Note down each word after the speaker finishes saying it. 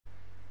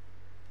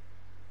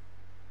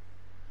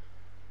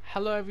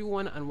Hello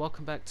everyone and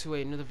welcome back to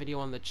another video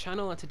on the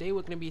channel, and today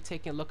we're going to be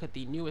taking a look at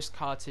the newest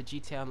car to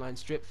GTA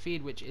Online's drip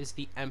feed, which is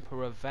the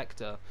Emperor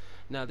Vectre.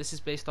 Now this is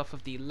based off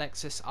of the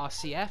Lexus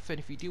RC F, and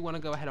if you do want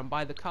to go ahead and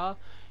buy the car,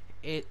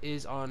 it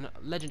is on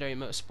Legendary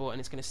Motorsport and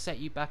it's going to set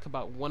you back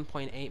about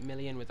 1.8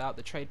 million without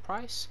the trade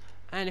price,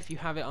 and if you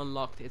have it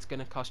unlocked it's going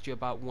to cost you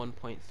about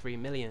 1.3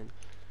 million.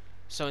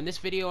 So in this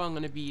video I'm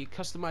going to be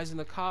customizing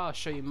the car. I'll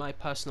show you my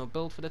personal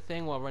build for the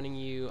thing while running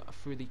you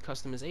through the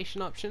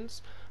customization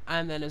options,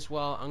 and then as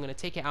well I'm going to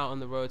take it out on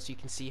the road so you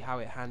can see how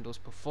it handles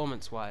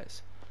performance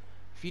wise.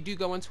 If you do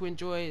go on to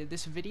enjoy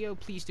this video,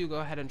 please do go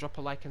ahead and drop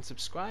a like and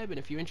subscribe, and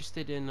if you're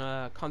interested in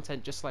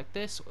content just like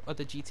this,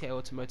 other GTA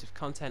automotive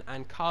content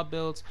and car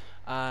builds,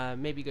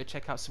 maybe go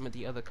check out some of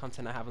the other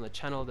content I have on the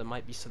channel. That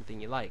might be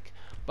something you like.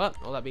 But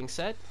all that being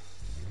said,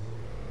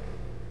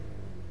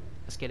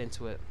 let's get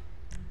into it.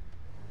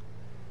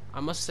 I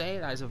must say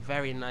that is a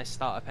very nice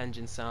startup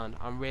engine sound.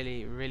 I'm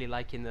really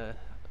liking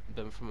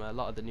them from a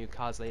lot of the new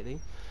cars lately.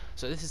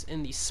 So this is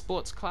in the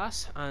sports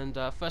class, and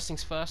first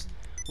things first,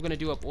 we're going to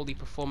do up all the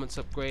performance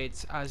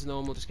upgrades as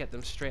normal, just get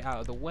them straight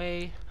out of the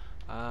way.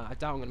 I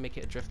doubt I'm going to make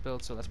it a drift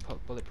build, so let's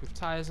put bulletproof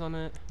tires on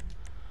it.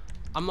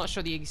 I'm not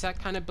sure the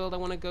exact kind of build I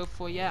want to go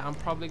for yet. I'm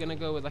probably going to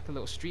go with like a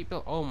little street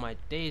build. Oh my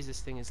days,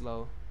 this thing is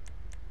low.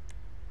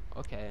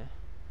 Okay.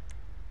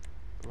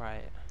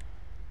 Right.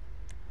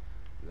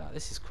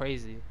 This is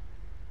crazy.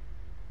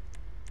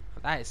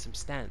 That is some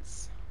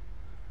stance.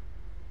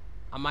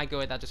 I might go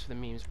with that just for the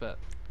memes, but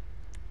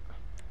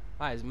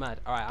that is mad.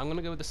 Alright, I'm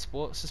gonna go with the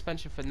sport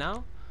suspension for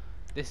now.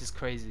 This is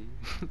crazy.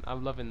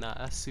 I'm loving that.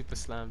 That's super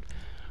slammed.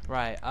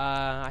 Right,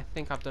 I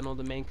think I've done all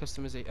the main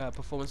customization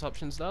performance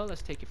options though.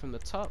 Let's take it from the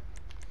top.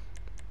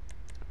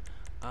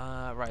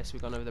 Right, so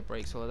we've gone over the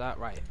brakes, all of that.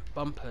 Right,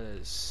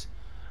 bumpers.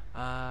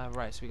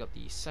 Right, so we got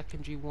the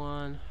secondary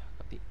one,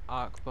 got the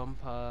arc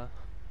bumper,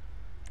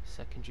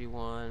 secondary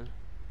one,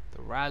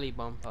 the rally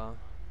bumper.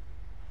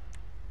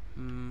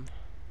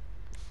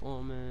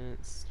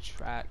 Performance,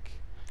 track.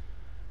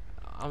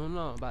 I don't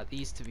know about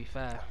these, to be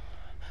fair.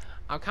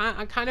 I'm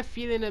kind of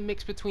feeling a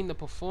mix between the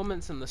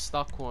performance and the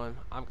stock one.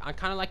 I'm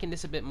kind of liking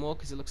this a bit more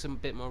because it looks a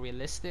bit more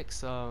realistic,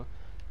 so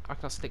I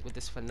can stick with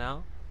this for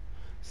now.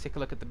 Let's take a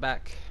look at the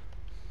back.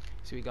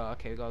 So we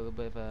got a little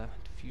bit of a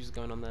diffuser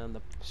going on there on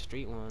the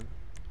street one.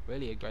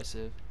 Really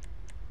aggressive.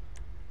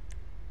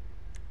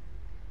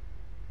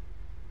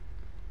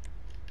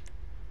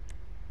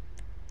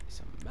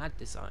 Some mad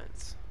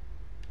designs.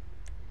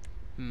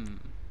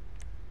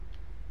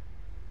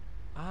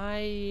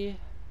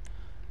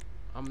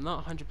 I'm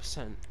not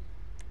 100%.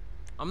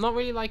 I'm not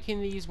really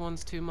liking these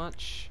ones too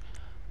much.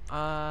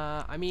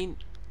 I mean,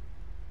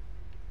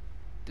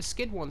 the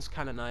skid one's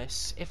kind of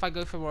nice. If I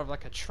go for more of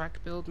like a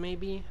track build,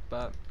 maybe,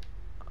 but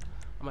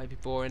I might be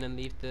boring and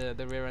leave the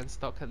rear end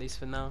stock at least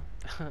for now.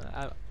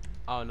 I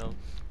don't know.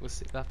 We'll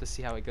see. We'll have to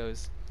see how it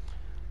goes.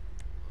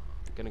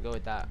 I'm gonna go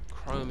with that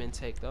chrome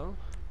intake though.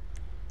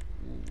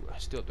 Ooh,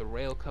 let's do up the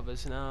rail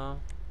covers now.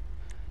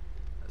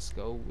 Let's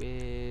go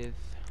with,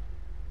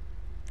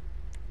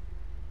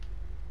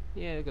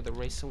 yeah, we got the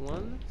racer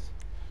ones.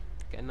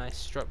 Get a nice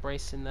strut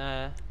brace in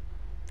there.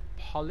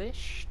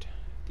 Polished.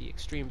 The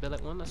extreme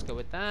billet one. Let's go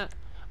with that.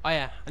 Oh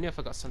yeah, I knew I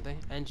forgot something.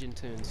 Engine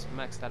tunes.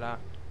 Max that out.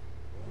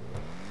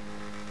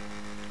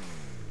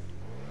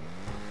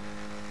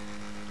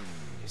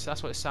 So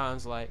that's what it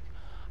sounds like.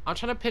 I'm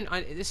trying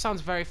to this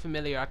sounds very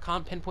familiar. I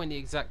can't pinpoint the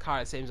exact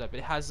car it seems like, but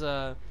it has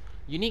a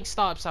unique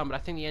startup sound, but I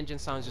think the engine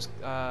sound is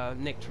just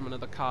nicked from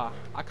another car.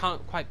 I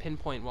can't quite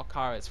pinpoint what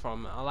car it's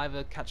from. I'll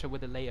either catch up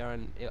with it later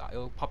and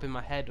it'll pop in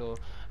my head, or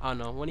I don't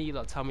know. One of you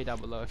lot tell me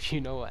down below if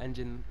you know what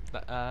engine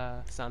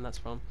sound that's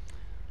from.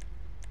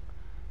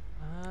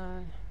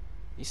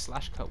 These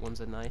slash cut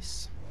ones are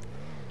nice.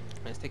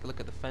 Let's take a look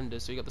at the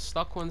fenders. So you got the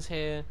stock ones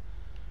here.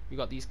 You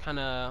got these kind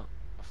of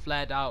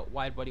flared out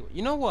wide body.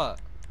 You know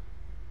what?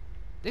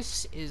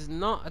 This is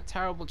not a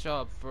terrible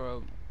job for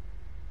a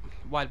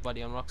wide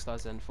body on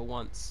Rockstar's end for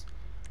once.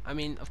 I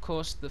mean, of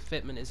course the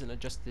fitment isn't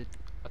adjusted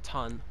a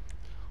ton,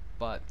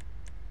 but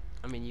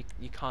I mean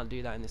you can't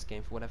do that in this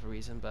game for whatever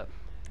reason, but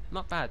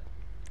not bad.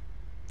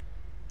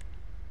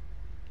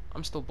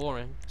 I'm still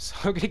boring, so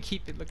I'm gonna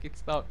keep it looking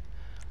stock,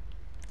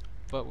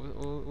 but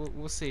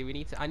we'll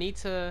see. I need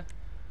to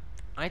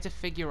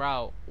figure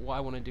out what I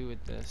want to do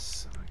with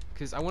this,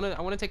 because I want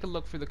to take a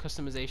look through the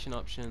customization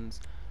options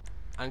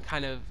and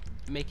kind of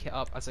make it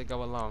up as I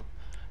go along.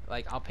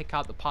 Like, I'll pick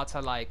out the parts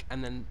I like,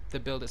 and then the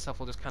build itself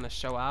will just kind of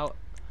show out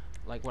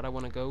like what I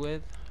want to go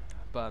with.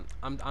 But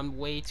I'm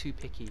way too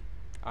picky.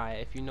 Alright,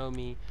 if you know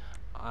me,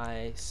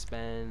 I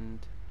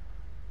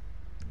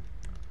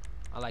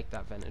like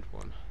that vented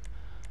one.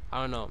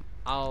 I don't know.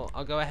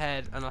 I'll go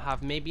ahead and I'll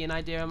have maybe an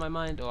idea in my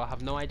mind, or I'll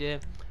have no idea.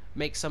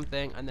 Make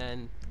something, and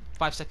then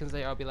 5 seconds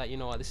later I'll be like, you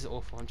know what, this is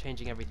awful. I'm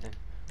changing everything.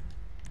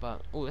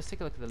 But oh, let's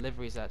take a look at the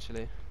liveries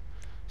actually.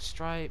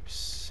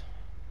 Stripes.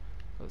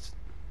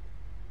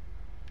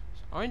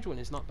 Orange one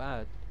is not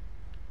bad.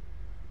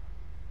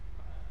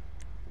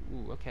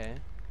 Ooh, okay.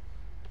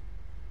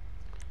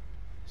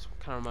 This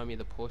kind of remind me of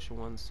the Porsche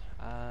ones.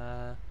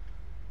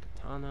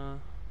 Katana.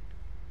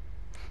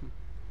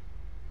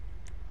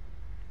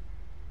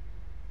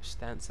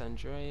 Stance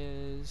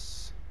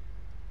Andreas.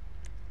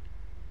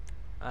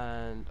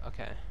 And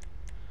okay.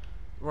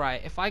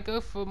 Right, if I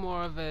go for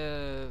more of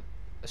a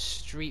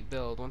street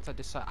build, once I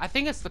decide, I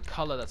think it's the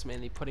color that's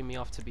mainly putting me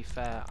off, to be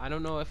fair. I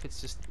don't know if it's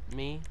just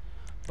me,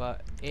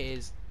 but it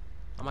is.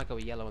 I might go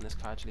with yellow in this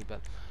car actually,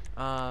 but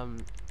I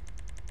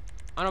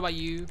don't know about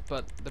you,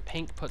 but the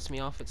pink puts me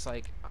off. It's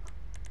like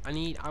I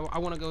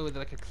want to go with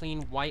like a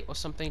clean white or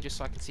something, just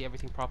so I can see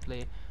everything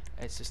properly.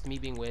 It's just me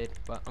being weird,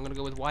 but I'm gonna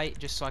go with white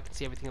just so I can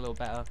see everything a little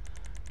better.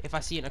 If I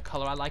see it in a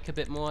color I like a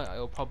bit more,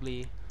 it'll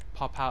probably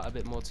pop out a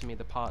bit more to me,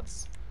 the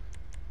parts.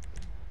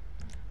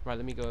 Right,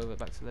 let me go over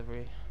back to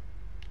livery.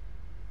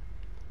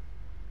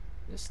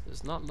 This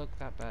does not look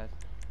that bad.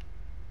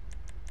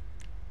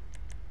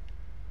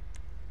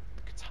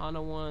 The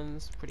katana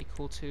one's pretty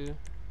cool too.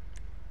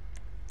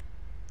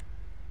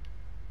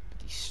 But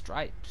these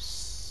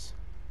stripes,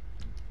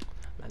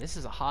 man, this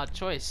is a hard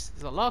choice.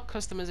 There's a lot of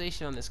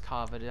customization on this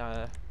car, but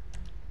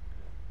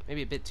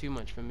maybe a bit too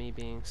much for me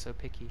being so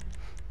picky.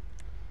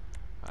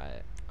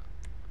 Alright.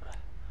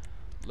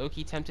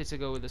 Low-key tempted to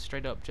go with a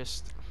straight up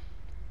just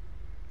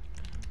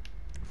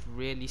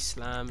really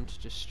slammed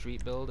just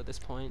street build at this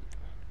point.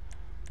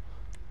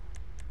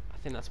 I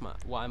think that's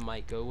what I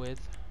might go with.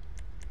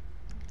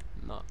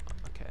 Not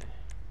okay.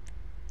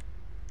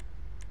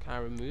 Can I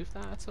remove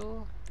that at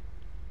all?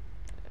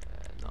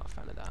 Not a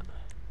fan of that.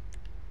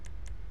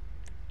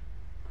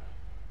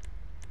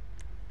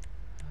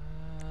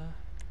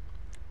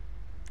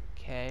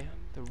 Okay,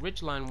 the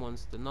ridgeline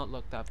ones do not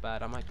look that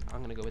bad. I'm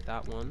gonna go with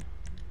that one.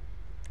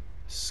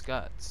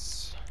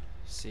 Scuts.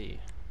 See.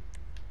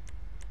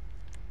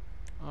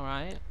 All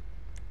right.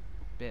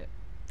 Bit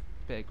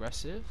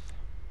aggressive.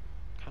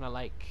 Kind of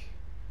like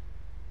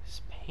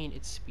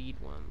painted speed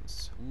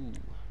ones. Ooh.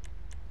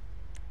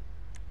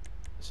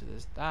 So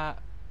there's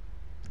that.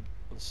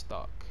 On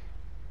stock.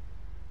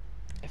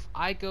 If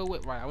I go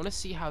with I want to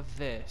see how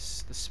the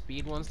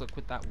speed ones look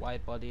with that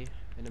wide body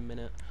in a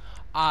minute.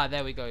 Ah,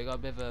 there we go. You got a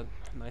bit of a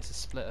nicer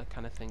splitter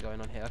kind of thing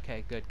going on here.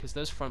 Okay, good. Because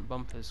those front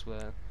bumpers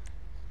were,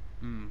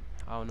 I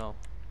don't know.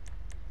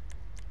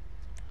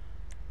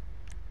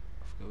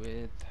 Let's go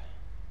with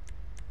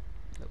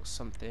a little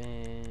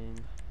something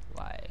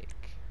like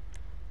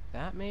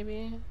that,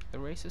 maybe the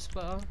racer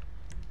splitter.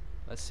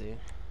 Let's see.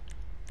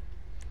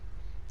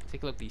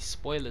 Take a look at these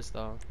spoilers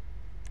though.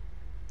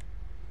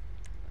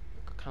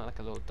 Kind of like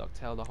a little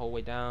ducktail the whole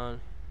way down.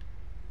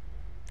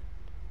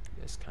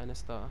 This kind of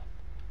stuff.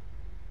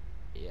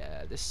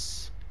 Yeah,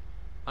 this.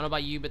 I don't know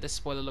about you, but this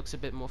spoiler looks a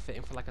bit more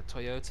fitting for like a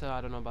Toyota.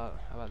 I don't know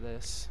about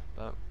this,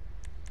 but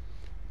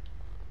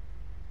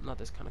not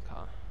this kind of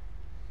car.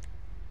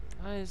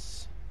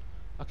 Nice.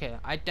 Okay,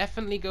 I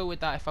definitely go with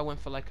that if I went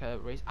for like a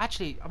race.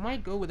 Actually, I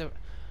might go with a.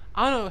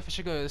 I don't know if I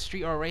should go with a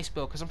street or a race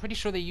build because I'm pretty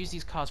sure they use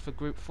these cars for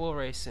Group 4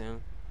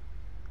 racing.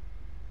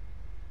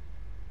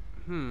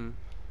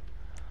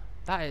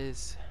 That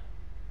is.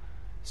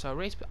 So a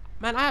race build.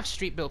 Man, I have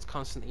street builds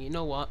constantly. You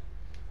know what?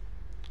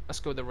 Let's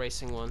go with the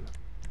racing one.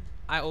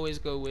 I always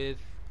go with,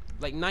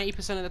 like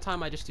 90% of the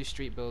time I just do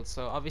street builds.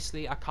 So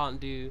obviously I can't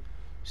do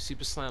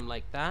super slam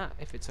like that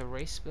if it's a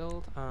race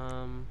build.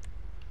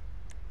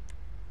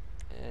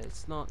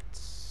 It's not.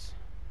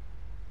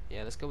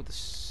 Yeah, let's go with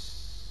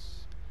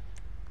this.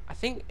 I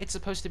think it's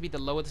supposed to be the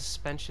lower the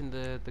suspension,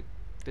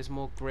 there's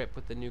more grip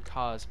with the new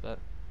cars, but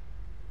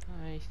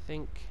I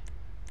think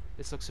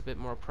this looks a bit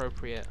more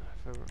appropriate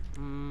for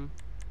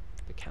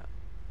the cat.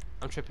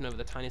 I'm tripping over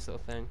the tiniest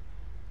little thing.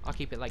 I'll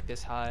keep it like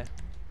this high.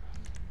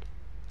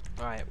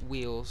 Alright,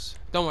 wheels.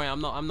 Don't worry,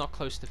 I'm not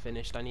close to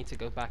finished. I need to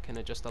go back and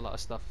adjust a lot of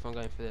stuff if I'm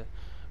going for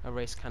a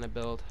race kind of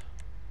build.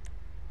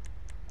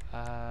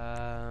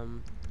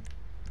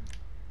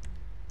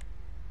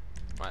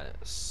 Right,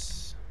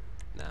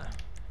 nah.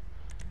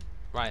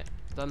 Right,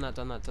 done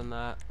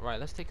that. Right,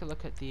 let's take a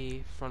look at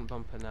the front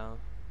bumper now.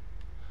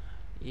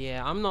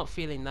 Yeah, I'm not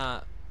feeling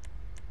that.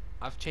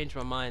 I've changed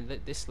my mind.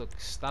 That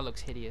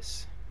looks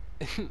hideous.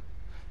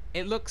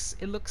 It looks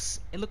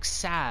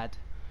sad.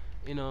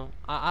 You know,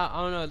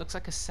 I don't know. It looks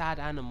like a sad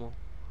animal.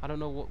 I don't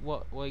know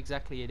what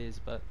exactly it is,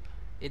 but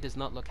it does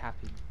not look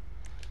happy.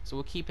 So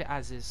we'll keep it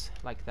as is,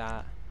 like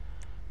that.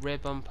 Rear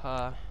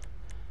bumper,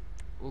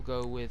 we'll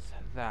go with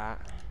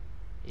that.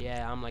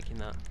 Yeah, I'm liking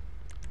that.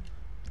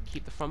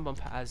 Keep the front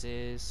bumper as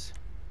is.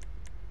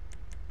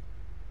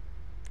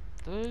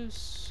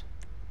 Those,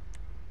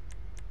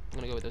 I'm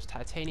gonna go with those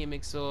titanium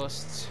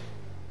exhausts.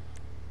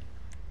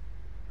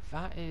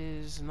 That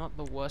is not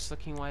the worst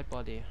looking wide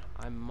body.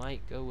 I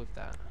might go with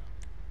that.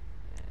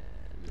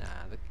 Nah,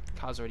 the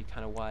car's already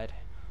kind of wide.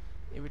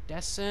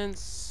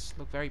 Iridescents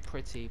look very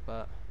pretty,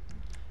 but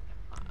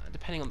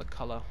depending on the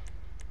color.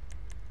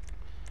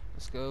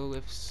 Let's go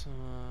with some,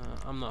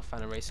 I'm not a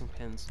fan of racing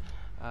pins.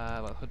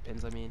 Well, hood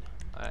pins, I mean.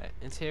 Alright,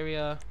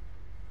 interior.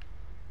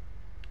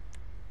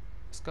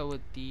 Let's go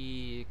with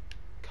the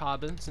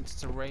carbon since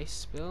it's a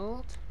race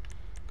build.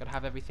 Gotta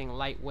have everything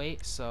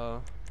lightweight,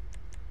 so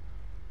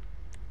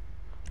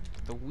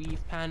the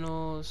weave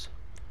panels,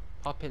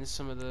 pop in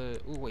some of the...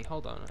 Oh wait,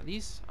 hold on. Are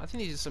these? I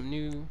think these are some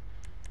new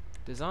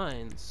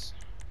designs.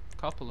 A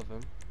couple of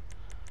them.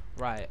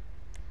 Right.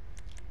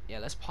 Yeah,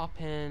 let's pop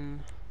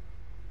in...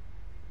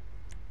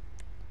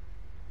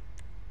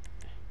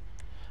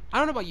 I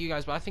don't know about you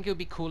guys, but I think it would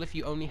be cool if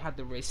you only had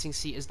the racing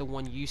seat as the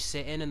one you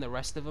sit in and the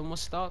rest of them was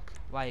stock,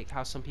 like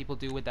how some people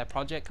do with their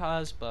project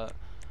cars. But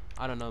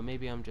I don't know,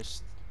 maybe I'm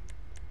just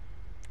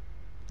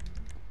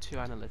too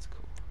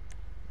analytical.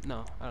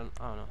 No, I don't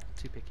know,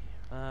 too picky.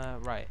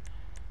 Right,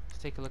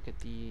 let's take a look at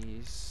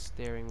these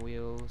steering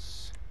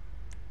wheels.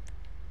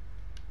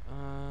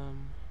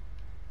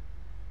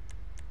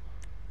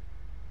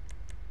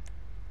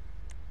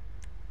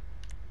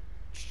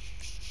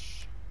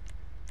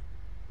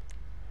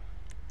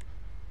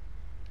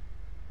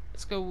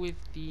 Let's go with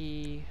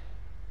the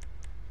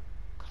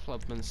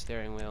Clubman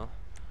steering wheel.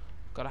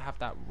 Gotta have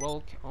that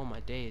roll. Oh my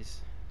days,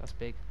 that's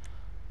big.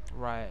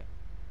 Right.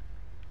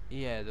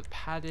 Yeah, the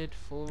padded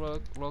full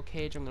roll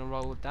cage. I'm gonna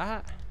roll with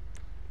that.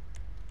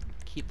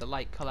 Keep the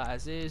light color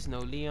as is. No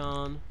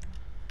Leon.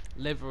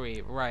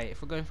 Livery. Right.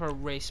 If we're going for a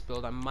race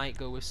build, I might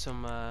go with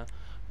some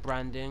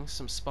branding,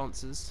 some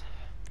sponsors.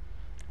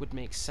 Would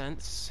make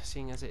sense,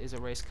 seeing as it is a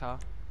race car.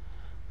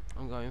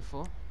 I'm going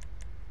for.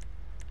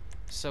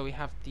 So we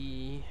have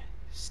the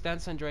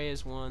Stance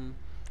Andreas one.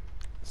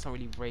 It's not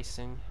really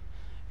racing.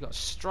 We got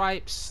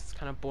stripes. It's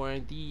kind of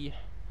boring. The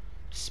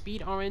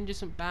speed orange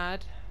isn't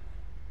bad.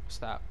 What's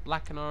that?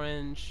 Black and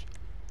orange.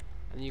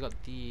 And you got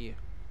the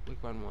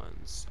wigwam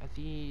ones. Are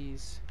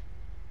these?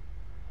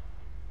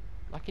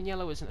 Black and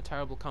yellow isn't a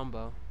terrible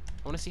combo.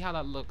 I want to see how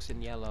that looks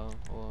in yellow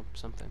or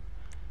something.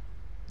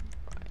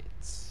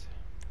 Right.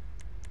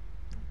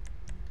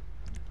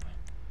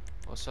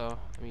 Also,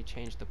 let me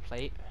change the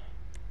plate.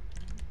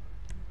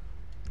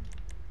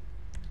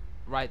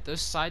 Right,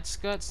 those side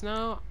skirts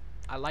now,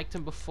 I liked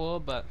them before,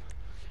 but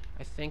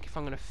I think if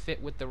I'm going to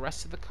fit with the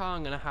rest of the car,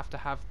 I'm going to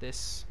have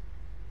this.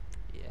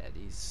 Yeah,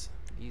 these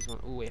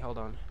ones. Oh wait, hold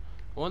on.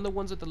 One of the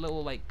ones with the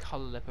little like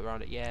color lip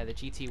around it. Yeah, the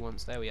GT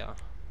ones. There we are.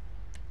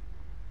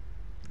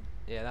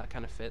 Yeah, that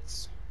kind of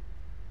fits.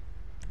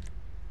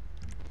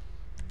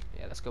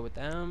 Yeah, let's go with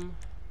them.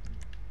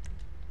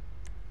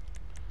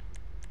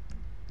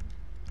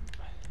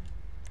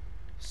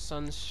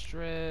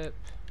 Sunstrip.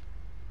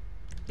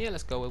 Yeah,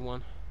 let's go with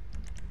one.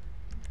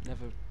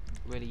 Never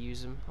really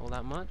use them all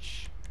that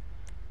much.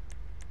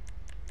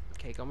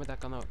 Okay, gone with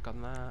that, gone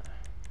that.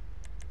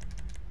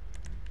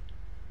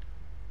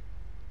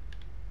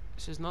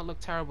 This does not look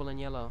terrible in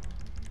yellow.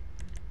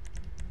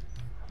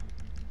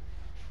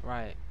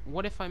 Right,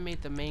 what if I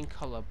made the main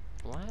color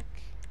black?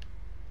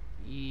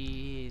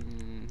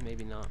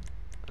 Maybe not.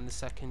 And the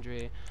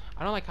secondary,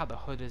 I don't like how the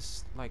hood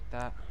is like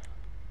that.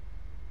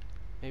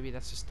 Maybe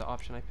that's just the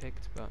option I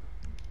picked, but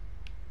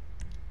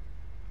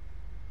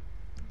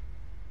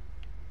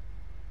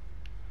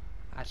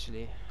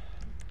actually,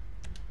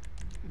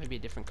 maybe a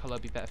different color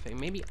would be better fitting.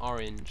 Maybe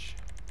orange.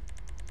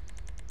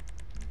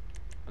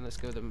 And let's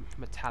go with the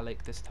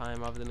metallic this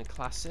time rather than a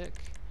classic.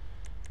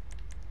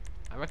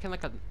 I reckon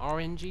like an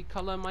orangey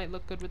color might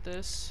look good with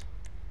this.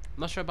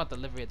 I'm not sure about the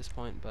livery at this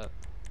point, but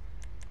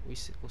we'll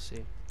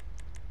see.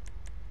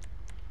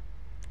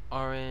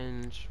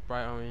 Orange,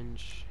 bright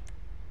orange.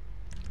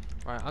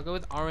 Right, I'll go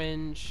with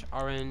orange,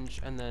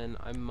 and then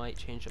I might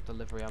change up the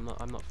livery. I'm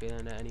not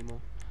feeling it anymore.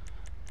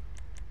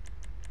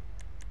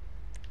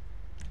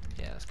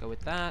 Yeah, let's go with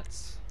that.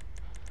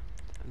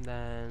 And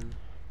then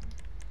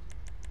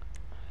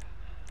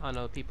I don't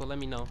know, people, let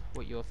me know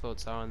what your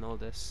thoughts are on all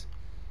this.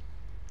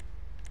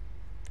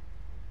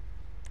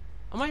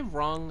 Am I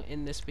wrong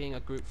in this being a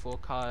Group 4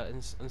 car?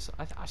 And so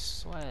I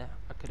swear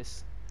I could have.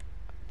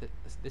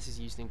 This is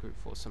used in Group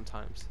 4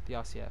 sometimes. The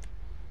RCF.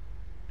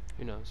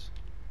 Who knows?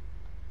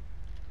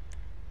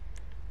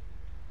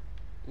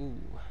 Ooh.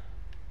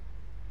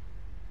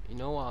 You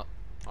know what?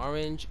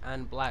 Orange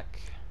and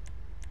black.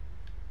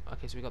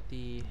 Okay, so we got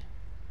the.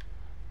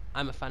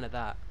 I'm a fan of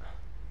that.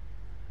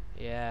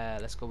 Yeah,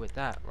 let's go with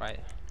that. Right.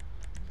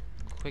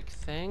 Quick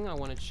thing. I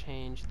want to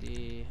change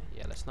the.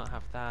 Yeah, let's not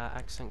have that.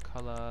 Accent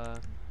color.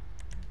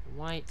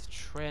 White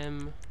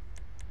trim.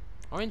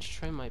 Orange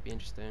trim might be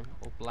interesting,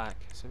 or black.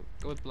 So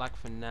go with black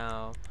for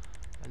now,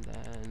 and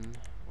then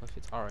what if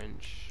it's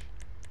orange?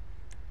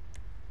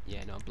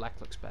 Yeah, no, black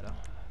looks better.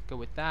 Go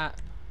with that.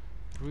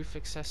 Roof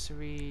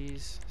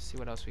accessories. See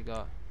what else we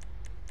got.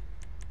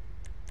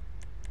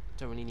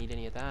 Don't really need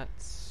any of that.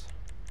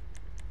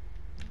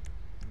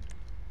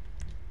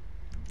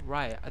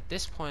 Right, at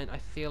this point I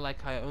feel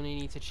like I only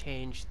need to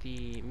change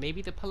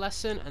maybe the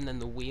pearlescent and then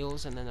the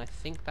wheels, and then I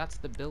think that's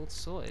the build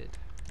sorted.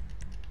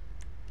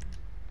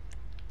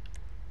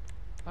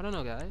 I don't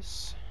know,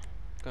 guys.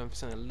 Going for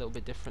something a little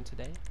bit different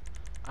today.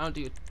 I don't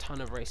do a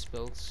ton of race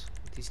builds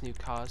with these new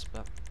cars,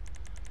 but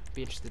I'd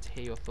be interested to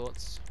hear your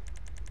thoughts.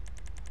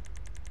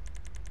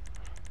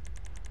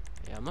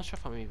 Yeah, I'm not sure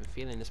if I'm even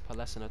feeling this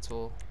pearlescent at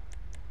all.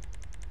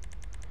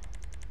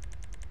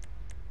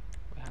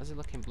 Wait, how's it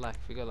looking black?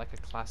 If we go like a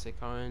classic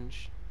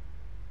orange.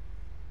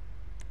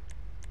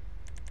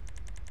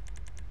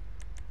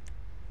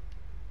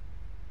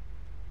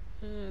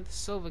 The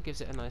silver gives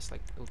it a nice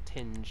like little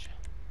tinge.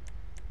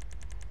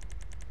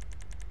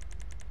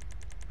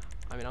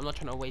 I mean, I'm not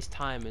trying to waste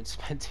time and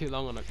spend too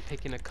long on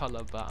picking a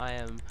color, but I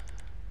am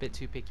a bit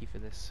too picky for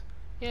this.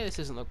 Yeah, this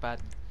doesn't look bad.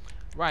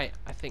 Right,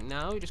 I think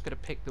now we just gotta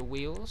pick the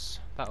wheels.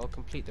 That will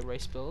complete the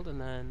race build, and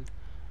then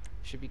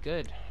should be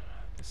good.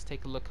 Let's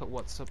take a look at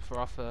what's up for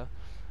offer.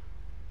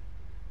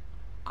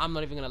 I'm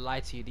not even gonna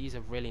lie to you, these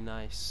are really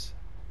nice.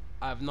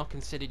 I've not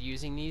considered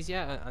using these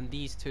yet, and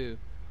these too,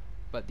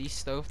 but these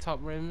stovetop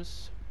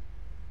rims,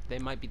 they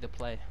might be the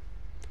play.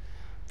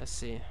 Let's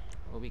see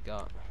what we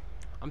got.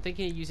 I'm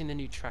thinking of using the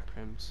new track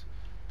rims,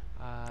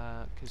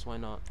 because why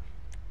not?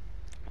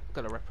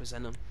 Gotta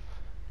represent them.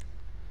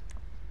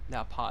 They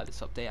are part of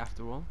this update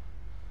after all.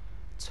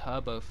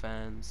 Turbo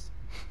fans.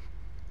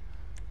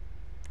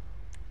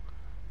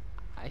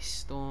 Ice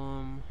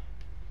Storm.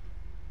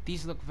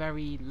 These look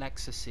very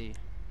Lexus-y,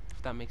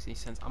 if that makes any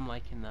sense. I'm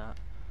liking that.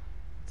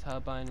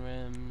 Turbine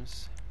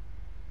rims.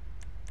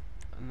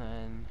 And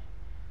then...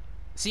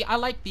 See, I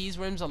like these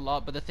rims a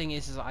lot, but the thing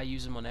is I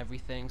use them on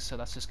everything, so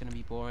that's just going to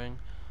be boring.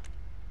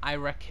 I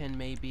reckon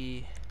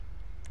maybe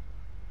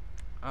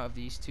out of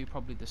these two,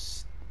 probably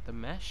the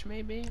mesh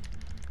maybe,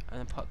 and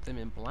then put them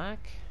in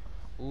black.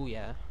 Oh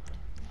yeah.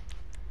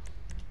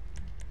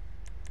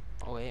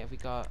 Oh wait, have we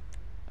got?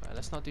 Alright,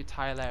 let's not do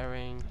tire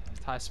lettering.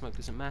 Tire smoke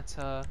doesn't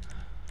matter.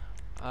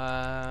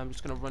 I'm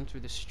just gonna run through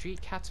the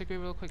street category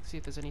real quick to see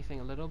if there's anything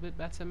a little bit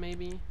better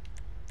maybe.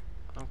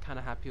 I'm kind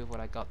of happy with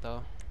what I got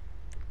though.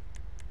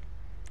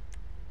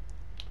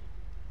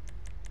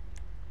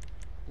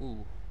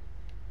 Ooh.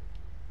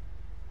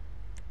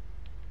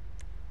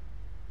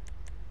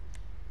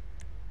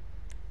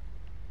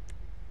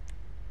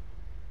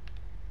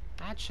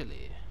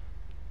 Actually,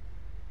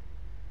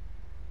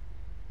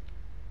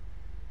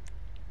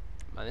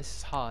 man, this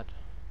is hard.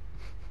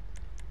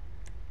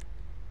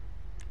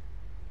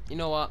 You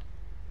know what?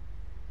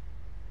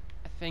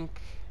 I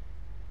think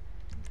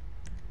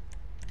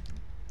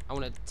I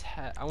want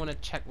to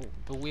check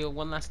the wheel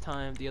one last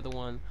time, the other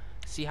one,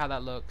 see how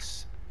that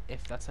looks.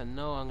 If that's a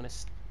no, I'm gonna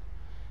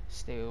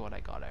stay with what I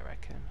got. I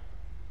reckon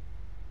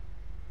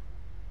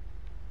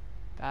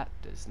that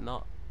does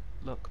not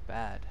look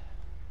bad.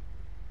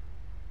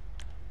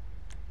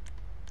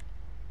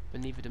 But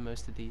neither do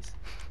most of these.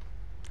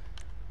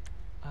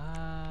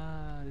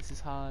 This is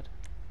hard.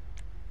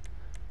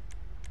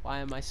 Why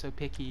am I so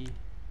picky?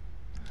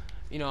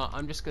 You know,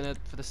 I'm just gonna,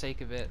 for the sake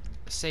of it,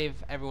 save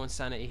everyone's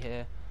sanity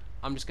here.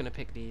 I'm just gonna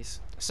pick these.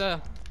 So,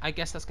 I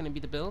guess that's gonna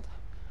be the build.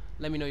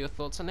 Let me know your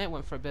thoughts on it.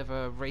 Went for a bit of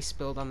a race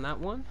build on that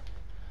one.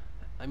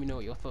 Let me know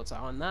what your thoughts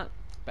are on that.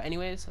 But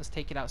anyways, let's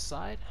take it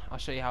outside. I'll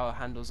show you how it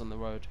handles on the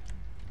road.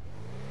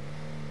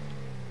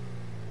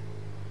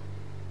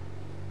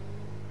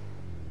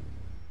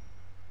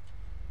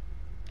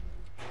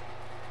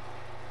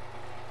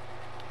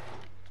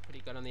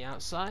 Good on the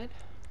outside.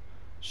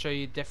 Show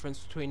you the difference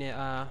between it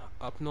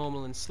up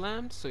normal and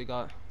slammed. So we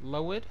got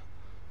lowered,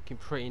 looking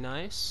pretty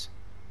nice.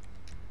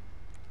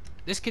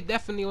 This could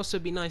definitely also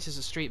be nice as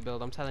a street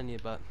build, I'm telling you,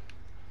 but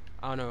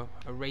I don't know,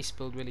 a race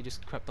build really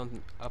just crept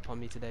up on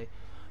me today.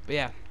 But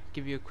yeah,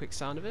 give you a quick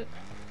sound of it.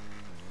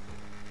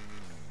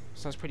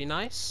 Sounds pretty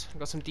nice.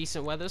 Got some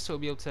decent weather, so we'll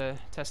be able to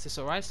test this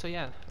alright. So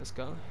yeah, let's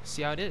go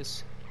see how it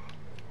is.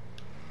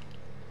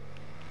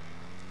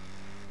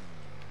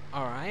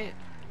 Alright.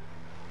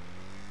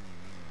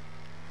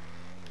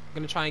 I'm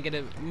gonna try and get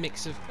a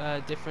mix of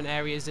different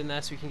areas in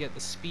there so we can get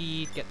the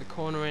speed, get the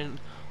cornering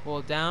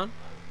all down.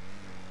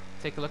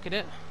 Take a look at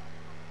it.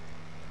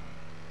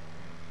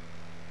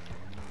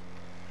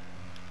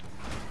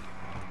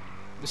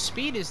 The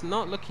speed is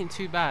not looking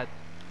too bad.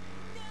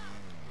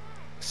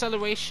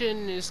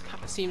 Acceleration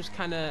seems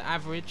kind of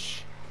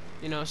average.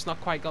 You know, it's not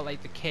quite got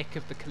like the kick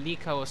of the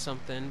Calico or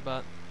something,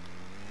 but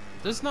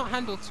does not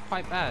handle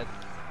quite bad.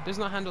 Does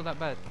not handle that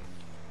bad.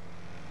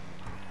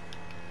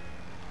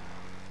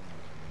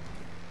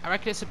 I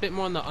reckon it's a bit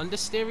more on the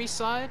understeery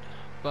side,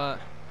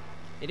 but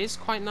it is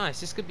quite nice.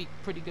 This could be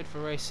pretty good for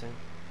racing.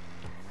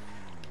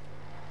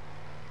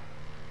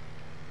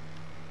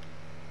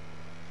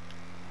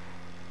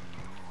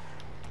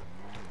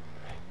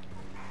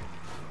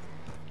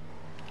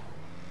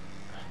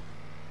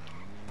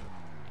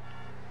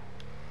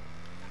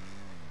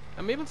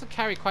 I'm able to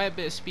carry quite a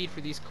bit of speed for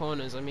these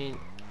corners. I mean,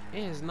 it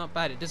is not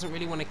bad. It doesn't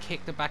really want to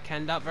kick the back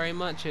end out very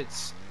much.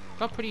 It's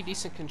got pretty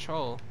decent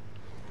control.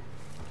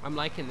 I'm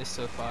liking this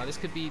so far. This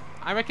could be,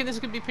 I reckon this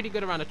could be pretty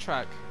good around a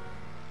track.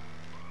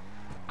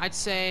 I'd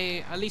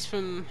say, at least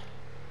from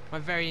my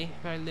very,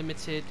 very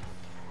limited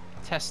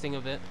testing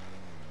of it,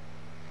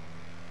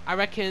 I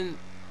reckon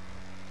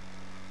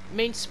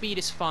main speed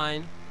is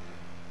fine.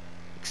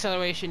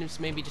 Acceleration is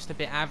maybe just a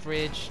bit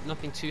average,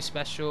 nothing too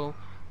special.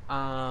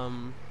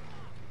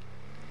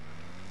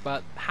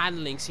 But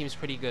handling seems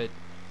pretty good.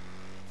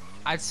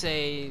 I'd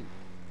say,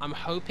 I'm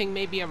hoping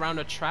maybe around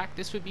a track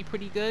this would be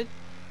pretty good.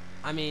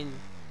 I mean,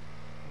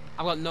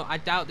 I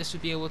doubt this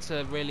would be able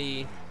to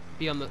really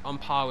be on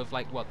par with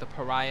like what the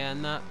Pariah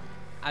and that,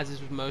 as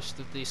is with most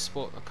of the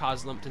sport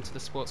cars lumped into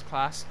the sports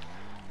class.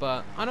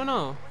 But I don't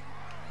know.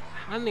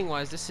 handling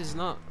wise, this is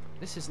not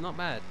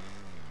bad.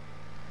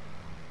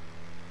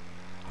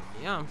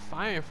 Yeah, I'm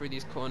firing through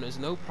these corners,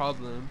 no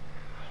problem.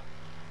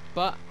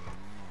 But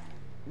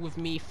with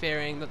me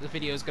fearing that the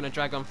video is going to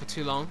drag on for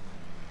too long,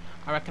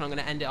 I reckon I'm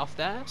going to end it off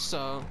there.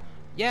 So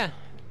yeah,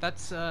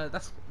 that's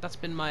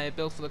been my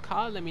build for the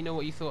car. Let me know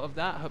what you thought of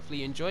that. Hopefully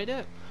you enjoyed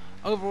it.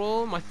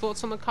 Overall, my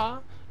thoughts on the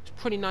car: it's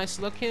pretty nice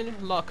looking,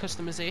 a lot of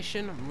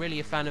customization. I'm really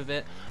a fan of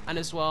it, and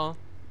as well,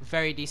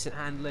 very decent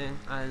handling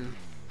and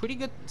pretty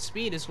good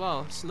speed as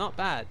well. It's not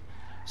bad.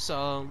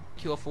 So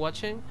thank you all for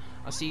watching.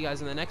 I'll see you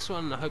guys in the next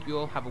one, and I hope you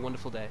all have a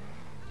wonderful day.